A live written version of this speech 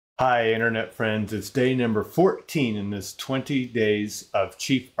Hi, Internet friends. It's day number 14 in this 20 days of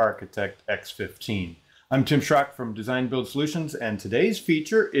Chief Architect X15. I'm Tim Schrock from Design Build Solutions, and today's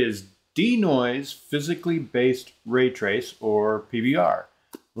feature is Denoise Physically Based Ray Trace, or PBR.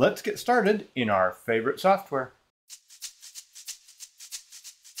 Let's get started in our favorite software.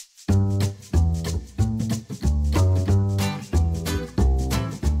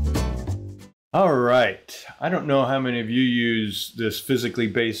 All right, I don't know how many of you use this physically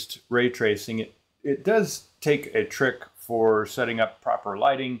based ray tracing. It does take a trick for setting up proper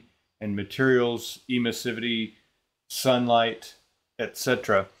lighting and materials, emissivity, sunlight,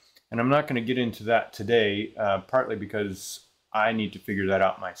 etc. And I'm not going to get into that today, partly because I need to figure that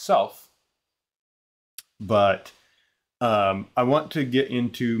out myself. But I want to get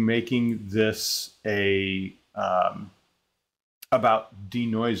into making this about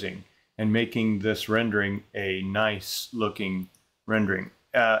denoising and making this rendering a nice looking rendering.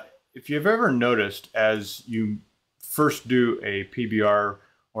 If you've ever noticed, as you first do a PBR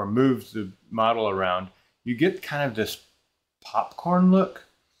or move the model around, you get kind of this popcorn look.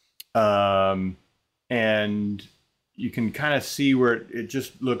 And you can kind of see where it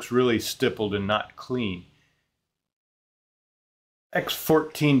just looks really stippled and not clean.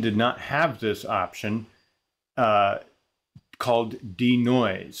 X14 did not have this option. Called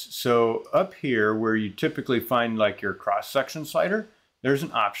Denoise. So up here where you typically find like your cross-section slider, there's an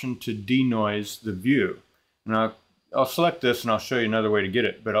option to denoise the view. And I'll select this and I'll show you another way to get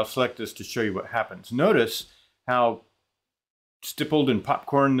it, but I'll select this to show you what happens. Notice how stippled and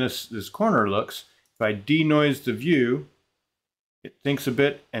popcorn this corner looks. If I denoise the view, it thinks a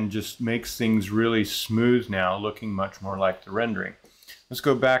bit and just makes things really smooth now, looking much more like the rendering. Let's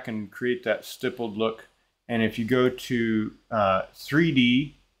go back and create that stippled look. And if you go to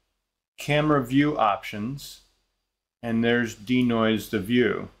 3D camera view options, and there's denoise the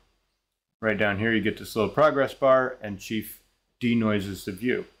view. Right down here, you get this little progress bar, and Chief denoises the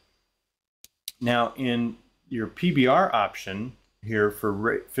view. Now, in your PBR option here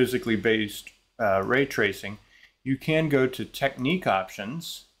for physically based ray tracing, you can go to technique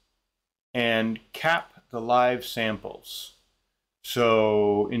options and cap the live samples.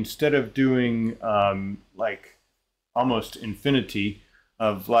 So instead of doing like almost infinity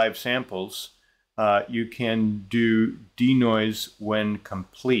of live samples, you can do denoise when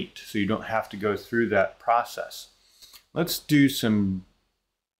complete, so you don't have to go through that process. Let's do some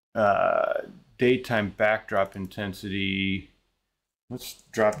daytime backdrop intensity. Let's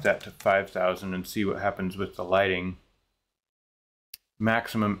drop that to 5,000 and see what happens with the lighting.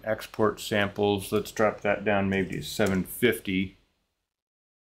 Maximum export samples, let's drop that down maybe to 750.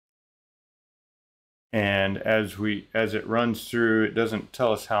 And as it runs through, it doesn't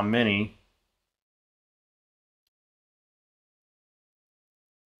tell us how many.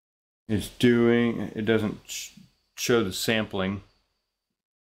 It's doing, it doesn't show the sampling.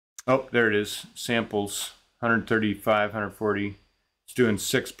 Oh, there it is, samples, 135, 140. It's doing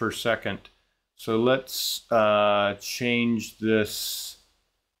 6 per second. So let's change this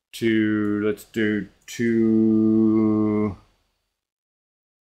to, let's do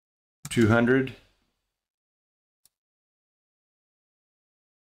 200.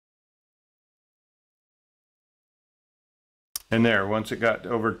 And there, once it got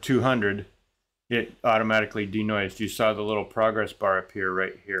over 200, it automatically denoised. You saw the little progress bar appear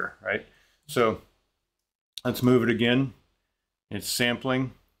right here, right? So let's move it again. It's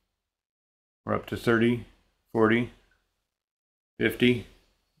sampling. We're up to 30, 40, 50.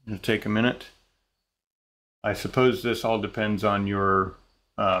 It'll take a minute. I suppose this all depends on your,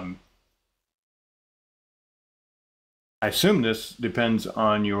 I assume this depends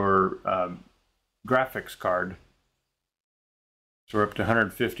on your graphics card. So we're up to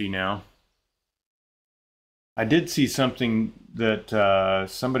 150 now. I did see something that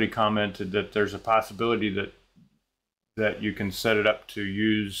somebody commented that there's a possibility that you can set it up to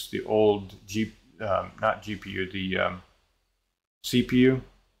use the old not GPU, the CPU,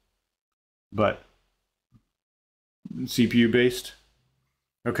 but CPU based.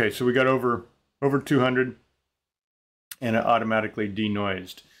 Okay, so we got over 200, and it automatically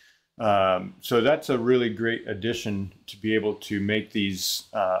denoised. So that's a really great addition to be able to make these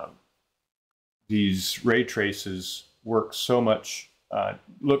ray traces work so much,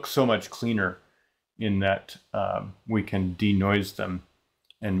 look so much cleaner, in that we can denoise them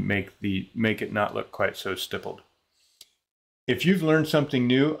and make it not look quite so stippled. If you've learned something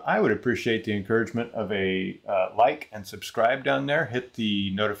new, I would appreciate the encouragement of a like and subscribe down there. Hit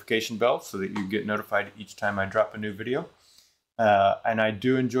the notification bell so that you get notified each time I drop a new video. And I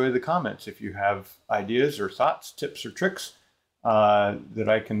do enjoy the comments. If you have ideas or thoughts, tips or tricks, that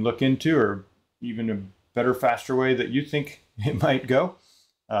I can look into, or even a better, faster way that you think it might go,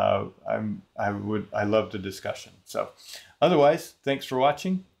 I love the discussion. So otherwise, thanks for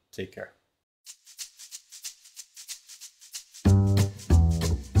watching. Take care.